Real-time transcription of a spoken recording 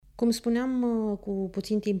Cum spuneam cu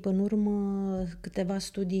puțin timp în urmă, câteva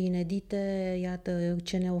studii inedite, iată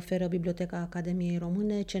ce ne oferă Biblioteca Academiei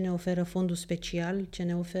Române, ce ne oferă Fondul Special, ce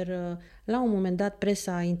ne oferă la un moment dat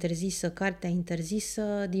presa interzisă, cartea interzisă,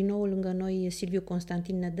 din nou lângă noi Silviu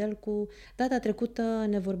Constantin Nedelcu. Data trecută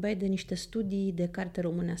ne vorbeai de niște studii de carte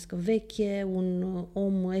românească veche, un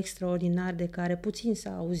om extraordinar de care puțin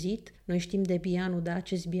s-a auzit. Noi știm de Bianu, dar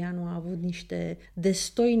acest Bianu a avut niște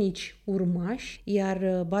destoinici urmași,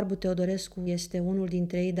 iar Barbu Theodorescu este unul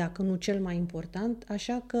dintre ei, dacă nu cel mai important,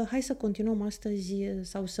 așa că hai să continuăm astăzi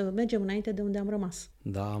sau să mergem înainte de unde am rămas.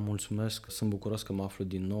 Da, mulțumesc. Sunt bucuros că mă aflu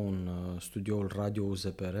din nou în studioul Radio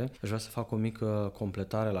UZPR. Aș vrea să fac o mică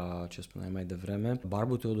completare la ce spuneai mai devreme.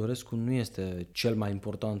 Barbu Theodorescu nu este cel mai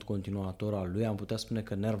important continuator al lui. Am putea spune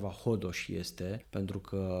că Nerva Hodoș este, pentru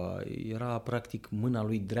că era practic mâna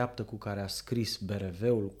lui dreaptă cu care a scris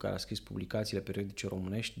BRV-ul, cu care a scris publicațiile periodice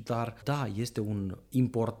românești, dar da, este un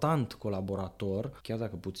important colaborator, chiar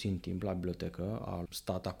dacă puțin timp la bibliotecă a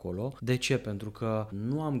stat acolo. De ce? Pentru că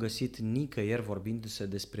nu am găsit nicăieri vorbindu-se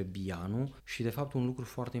despre Bianu și de fapt un lucru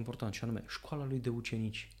foarte important, și anume școala lui de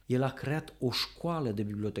ucenici. El a creat o școală de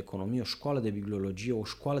biblioteconomie, o școală de bibliologie, o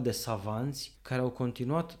școală de savanți care au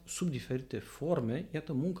continuat sub diferite forme,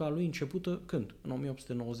 iată munca lui începută când? În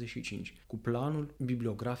 1895, cu planul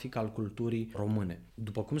bibliografic al culturii române.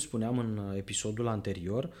 După cum spuneam în episodul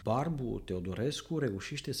anterior, Barbu Theodorescu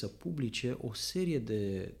reușește să publice o serie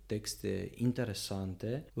de texte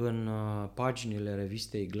interesante în paginile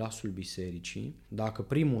revistei Glasul Bisericii. Dacă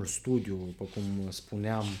primul studiu, după cum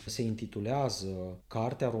spuneam, se intitulează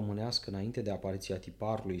Cartea românească înainte de apariția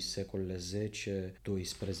tiparului, secolele 10-12,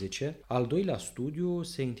 al doilea studiu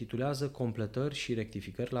se intitulează Completări și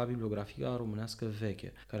rectificări la Bibliografia Românească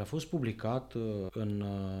Veche, care a fost publicat în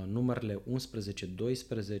numerele 11-12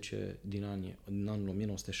 din anul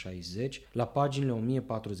 1960, la paginile 1042-1065.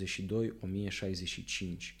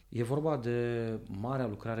 E vorba de marea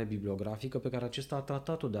lucrare bibliografică pe care acesta a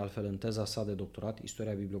tratat-o de altfel în teza sa de doctorat,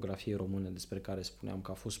 Istoria Bibliografiei Române, despre care spuneam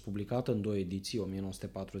că a fost publicată în două ediții,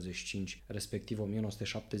 1945, respectiv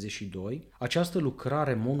 1972. Această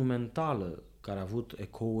lucrare monumentală, care a avut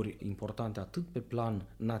ecouri importante atât pe plan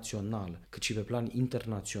național cât și pe plan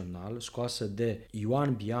internațional, scoasă de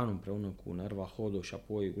Ioan Bianu împreună cu Nerva Hodoș și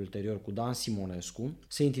apoi ulterior cu Dan Simonescu,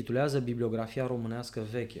 se intitulează Bibliografia Românească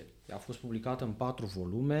Veche. A fost publicată în 4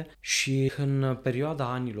 volume și în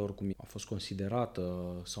perioada anilor, cum a fost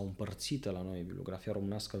considerată sau împărțită la noi Bibliografia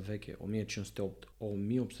Românească Veche, 1508-1830,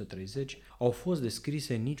 au fost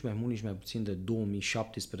descrise nici mai mult, nici mai puțin de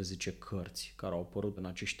 2017 cărți care au apărut în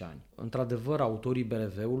acești ani. Într-adevăr, autorii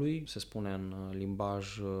BRV-ului, se spune în limbaj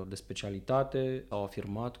de specialitate, au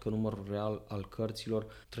afirmat că numărul real al cărților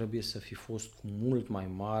trebuie să fi fost cu mult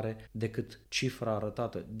mai mare decât cifra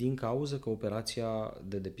arătată, din cauza că operația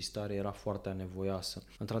de depistare era foarte anevoioasă.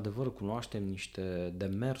 Într-adevăr, cunoaștem niște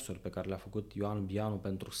demersuri pe care le-a făcut Ioan Bianu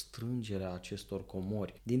pentru strângerea acestor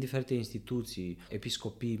comori din diferite instituții,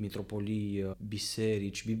 episcopii, mitropolii,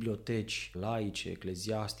 biserici, biblioteci, laice,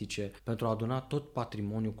 ecleziastice, pentru a aduna tot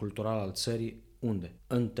patrimoniul cultural al țării. Unde?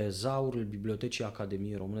 În tezaurul Bibliotecii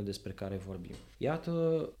Academiei Române despre care vorbim.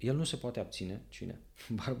 Iată, el nu se poate abține, cine?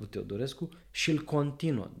 Barbu Theodorescu, și îl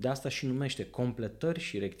continuă. De asta și numește Completări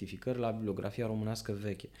și rectificări la Bibliografia Românească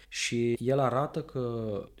Veche. Și el arată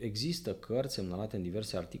că există cărți semnalate în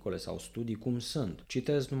diverse articole sau studii cum sunt.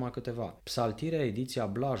 Citez numai câteva. Psaltirea ediția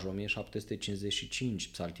Blaj 1755,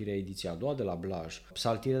 Psaltirea ediția a doua de la Blaj,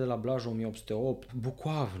 Psaltirea de la Blaj 1808,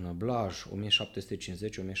 Bucoavnă, Blaj 1750-1752,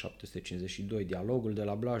 Dialogul de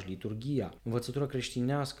la Blaj, Liturghia, Învățătură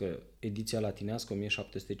creștinească, ediția latinească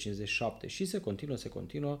 1757 și se continuă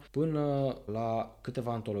până la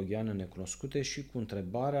câteva antologiane necunoscute și cu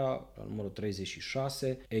întrebarea la numărul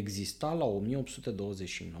 36, exista la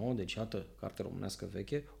 1829, deci iată, carte românească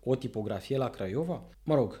veche, o tipografie la Craiova?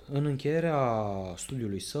 Mă rog, în încheierea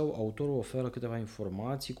studiului său, autorul oferă câteva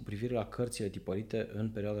informații cu privire la cărțile tipărite în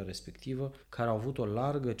perioada respectivă, care au avut o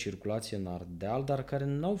largă circulație în Ardeal, dar care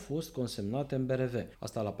n-au fost consemnate în BRV.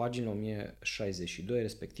 Asta la paginile 1062,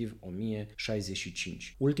 respectiv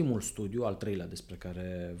 1065. Ultimul studiu, al treilea despre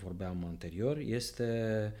care vorbeam anterior, este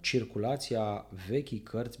Circulația, vechii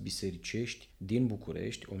cărți bisericești din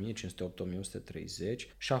București, 1508-1930,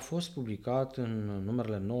 și a fost publicat în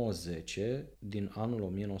numerele 9-10 din anul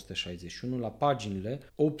 1961 la paginile 879-921.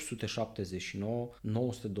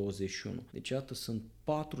 Deci iată, sunt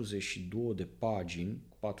 42 de pagini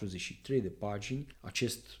 43 de pagini,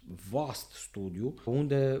 acest vast studiu,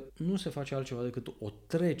 unde nu se face altceva decât o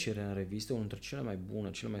trecere în revistă, unul dintre cele mai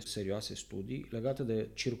bune, cele mai serioase studii legate de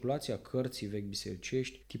circulația cărții vechi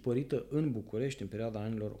bisericești, tipărită în București în perioada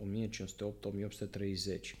anilor 1508-1830.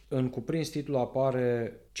 În cuprins titlul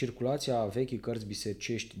apare Circulația vechii cărți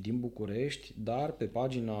bisericești din București, dar pe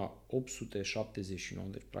pagina 879,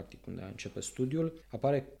 deci practic unde începe studiul,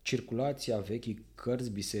 apare Circulația vechii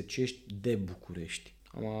cărți bisericești de București.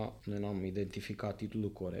 Noi n-am identificat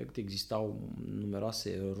titlul corect, existau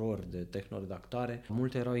numeroase erori de tehnoredactare,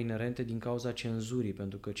 multe erau inerente din cauza cenzurii,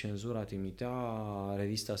 pentru că cenzura trimitea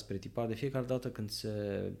revista spre tipar de fiecare dată când se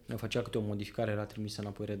făcea câte o modificare, era trimisă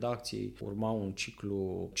înapoi redacției, urma un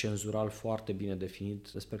ciclu cenzural foarte bine definit,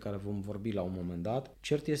 despre care vom vorbi la un moment dat.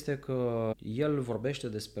 Cert este că el vorbește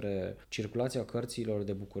despre circulația cărților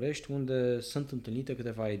de București, unde sunt întâlnite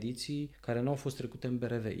câteva ediții care nu au fost trecute în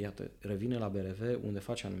BRV. Iată, revine la BRV, unde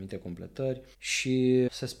face anumite completări și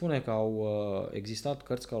se spune că au existat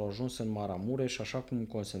cărți care au ajuns în Maramureș, așa cum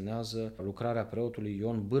consemnează lucrarea preotului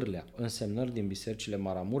Ion Bârlea, însemnări din bisericile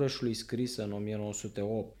Maramureșului, scrisă în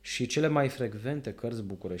 1908. Și cele mai frecvente cărți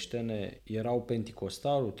bucureștene erau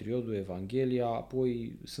Penticostalul, Triodul, Evanghelia,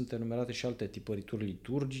 apoi sunt enumerate și alte tipărituri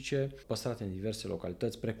liturgice păstrate în diverse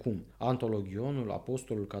localități, precum Antologionul,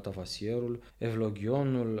 Apostolul, Catavasierul,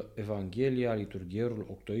 Evlogionul, Evanghelia, Liturghierul,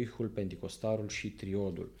 Octoihul, Penticostalul și Triodul.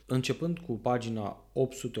 Începând cu pagina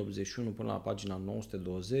 881 până la pagina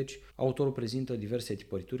 920, autorul prezintă diverse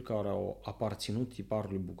tipărituri care au aparținut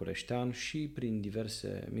tiparului bucureștean și prin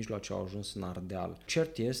diverse mijloace au ajuns în Ardeal.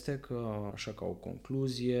 Cert este că, așa ca o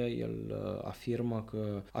concluzie, el afirmă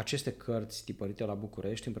că aceste cărți tipărite la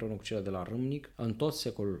București, împreună cu cele de la Râmnic, în tot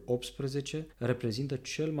secolul XVIII, reprezintă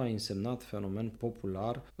cel mai însemnat fenomen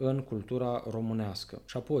popular în cultura românească.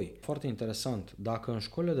 Și apoi, foarte interesant, dacă în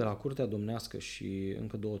școlile de la Curtea Domnească și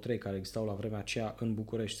încă 2-3 care existau la vremea aceea în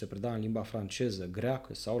București se preda în limba franceză,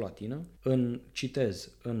 greacă sau latină,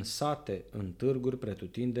 în sate, în târguri,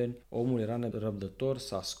 pretutindeni, omul era nerăbdător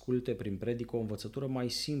să asculte prin predică o învățătură mai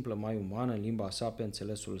simplă, mai umană, în limba sa, pe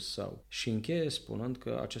înțelesul său. Și încheie spunând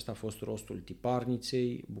că acesta a fost rostul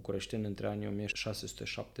tiparniței bucureștene între anii 1678-1830.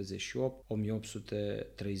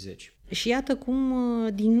 Și iată cum,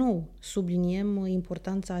 din nou, subliniem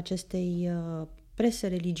importanța acestei prese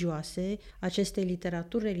religioase, acestei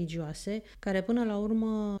literaturi religioase, care până la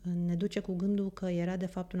urmă ne duce cu gândul că era de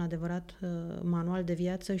fapt un adevărat manual de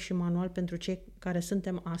viață și manual pentru cei care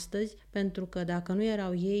suntem astăzi, pentru că dacă nu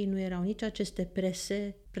erau ei, nu erau nici aceste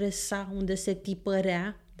presa unde se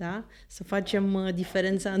tipărea, da? Să facem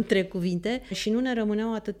diferența între cuvinte și nu ne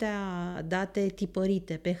rămâneau atâtea date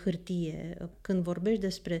tipărite pe hârtie. Când vorbești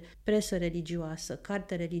despre presă religioasă,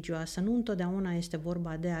 carte religioasă, nu întotdeauna este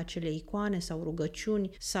vorba de acele icoane sau rugăciuni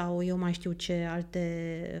sau eu mai știu ce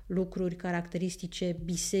alte lucruri caracteristice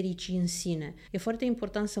bisericii în sine. E foarte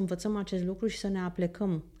important să învățăm acest lucru și să ne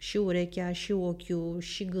aplecăm și urechea, și ochiul,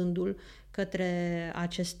 și gândul către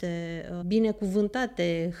aceste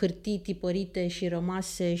binecuvântate hârtii tipărite și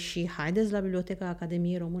rămase și haideți la Biblioteca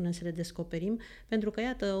Academiei Române să le descoperim, pentru că,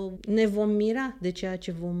 iată, ne vom mira de ceea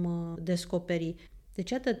ce vom descoperi. Deci,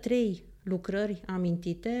 iată 3 lucrări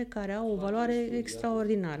amintite care au o valoare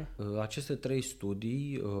extraordinară. Aceste 3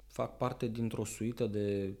 studii fac parte dintr-o suită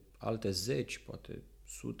de alte 10, poate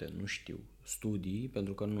sute, nu știu, studii,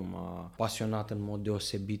 pentru că nu m-a pasionat în mod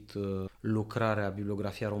deosebit lucrarea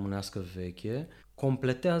Bibliografia Românească Veche,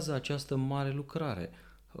 completează această mare lucrare.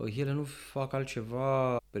 Ele nu fac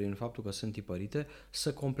altceva, prin faptul că sunt tipărite,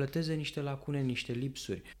 să completeze niște lacune, niște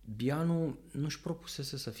lipsuri. Bianu nu-și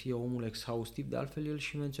propusese să fie omul exhaustiv, de altfel el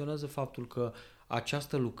și menționează faptul că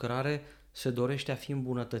această lucrare se dorește a fi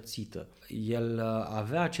îmbunătățită. El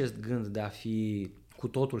avea acest gând de a fi cu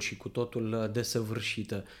totul și cu totul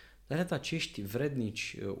desăvârșită. Dar iată, acești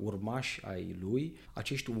vrednici urmași ai lui,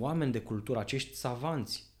 acești oameni de cultură, acești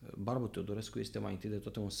savanți. Barbu Theodorescu este mai întâi de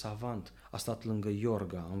toate un savant, a stat lângă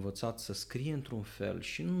Iorga, a învățat să scrie într-un fel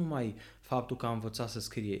și nu numai faptul că a învățat să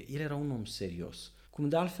scrie, el era un om serios. Cum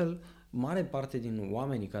de altfel, mare parte din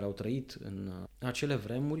oamenii care au trăit în acele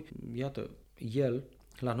vremuri, iată, el,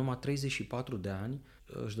 la numai 34 de ani,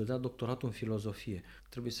 își dădea doctoratul în filozofie.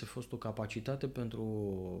 Trebuie să fost o capacitate pentru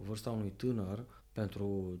vârsta unui tânăr,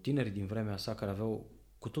 pentru tinerii din vremea sa care aveau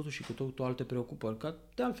cu totul și cu totul alte preocupări, ca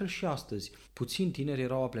de altfel și astăzi. Puțini tineri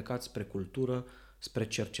erau aplecați spre cultură, spre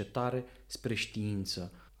cercetare, spre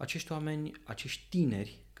știință. Acești oameni, acești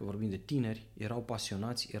tineri, că vorbim de tineri, erau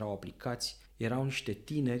pasionați, erau aplicați, erau niște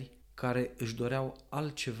tineri care își doreau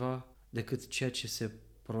altceva decât ceea ce se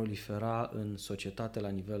prolifera în societate la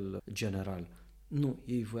nivel general. Nu,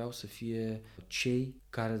 ei voiau să fie cei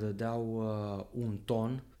care dădeau un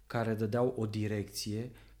ton, care dădeau o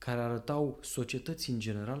direcție, care arătau societății în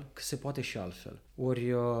general că se poate și altfel.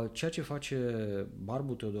 Ori ceea ce face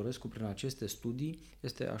Barbu Theodorescu prin aceste studii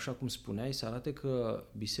este, așa cum spuneai, să arate că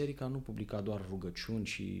biserica nu publica doar rugăciuni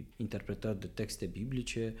și interpretări de texte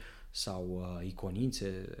biblice sau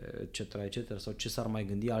iconițe, etc., sau ce s-ar mai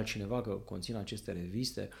gândi altcineva că conțin aceste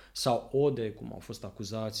reviste, sau ode, cum au fost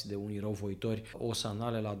acuzați de unii răuvoitori,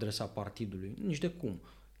 osanale la adresa partidului. Nici de cum.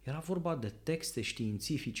 Era vorba de texte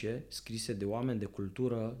științifice scrise de oameni de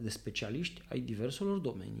cultură, de specialiști ai diverselor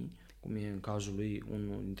domenii, cum e în cazul lui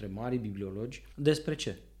unul dintre marii bibliologi. Despre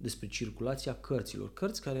ce? Despre circulația cărților.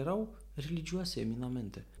 Cărți care erau religioase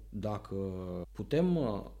eminamente. Dacă putem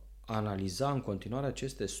analiza în continuare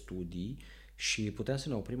aceste studii și putem să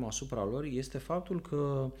ne oprim asupra lor, este faptul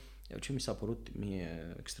că ce mi s-a părut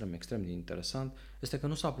mie extrem de interesant este că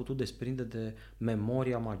nu s-a putut desprinde de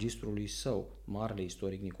memoria magistrului său, marele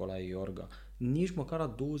istoric Nicolae Iorga, nici măcar a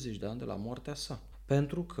 20 de ani de la moartea sa.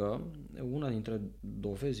 Pentru că una dintre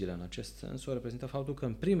dovezile în acest sens o reprezintă faptul că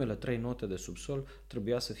în primele 3 note de subsol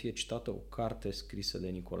trebuia să fie citată o carte scrisă de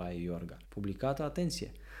Nicolae Iorga, publicată,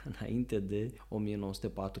 atenție, înainte de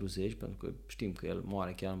 1940, pentru că știm că el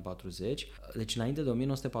moare chiar în 40, deci înainte de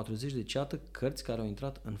 1940, deci iată cărți care au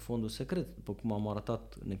intrat în fondul secret, după cum am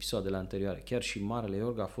arătat în episoadele anterioare. Chiar și marele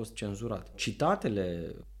Iorga a fost cenzurat.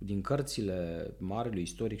 Citatele din cărțile marelui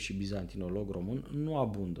istoric și bizantinolog român nu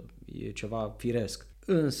abundă, e ceva firesc.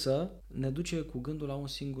 Însă ne duce cu gândul la un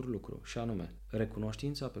singur lucru, și anume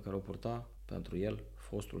recunoștința pe care o purta pentru el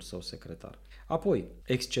fostul său secretar. Apoi,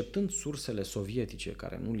 exceptând sursele sovietice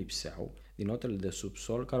care nu lipseau, din notele de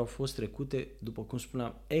subsol, care au fost trecute, după cum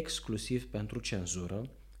spuneam, exclusiv pentru cenzură,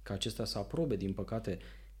 ca acestea să aprobe, din păcate,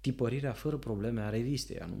 tipărirea fără probleme a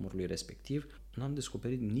revistei, a numărului respectiv, n-am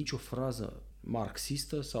descoperit nicio frază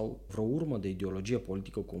marxistă sau vreo urmă de ideologie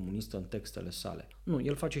politică comunistă în textele sale. Nu,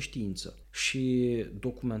 el face știință și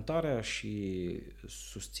documentarea și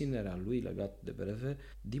susținerea lui legat de breve,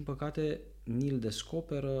 din păcate, ni-l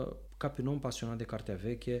descoperă ca pe un om pasionat de cartea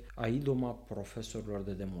veche, a idoma profesorilor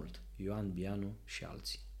de demult, Ioan Bianu și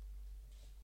alții.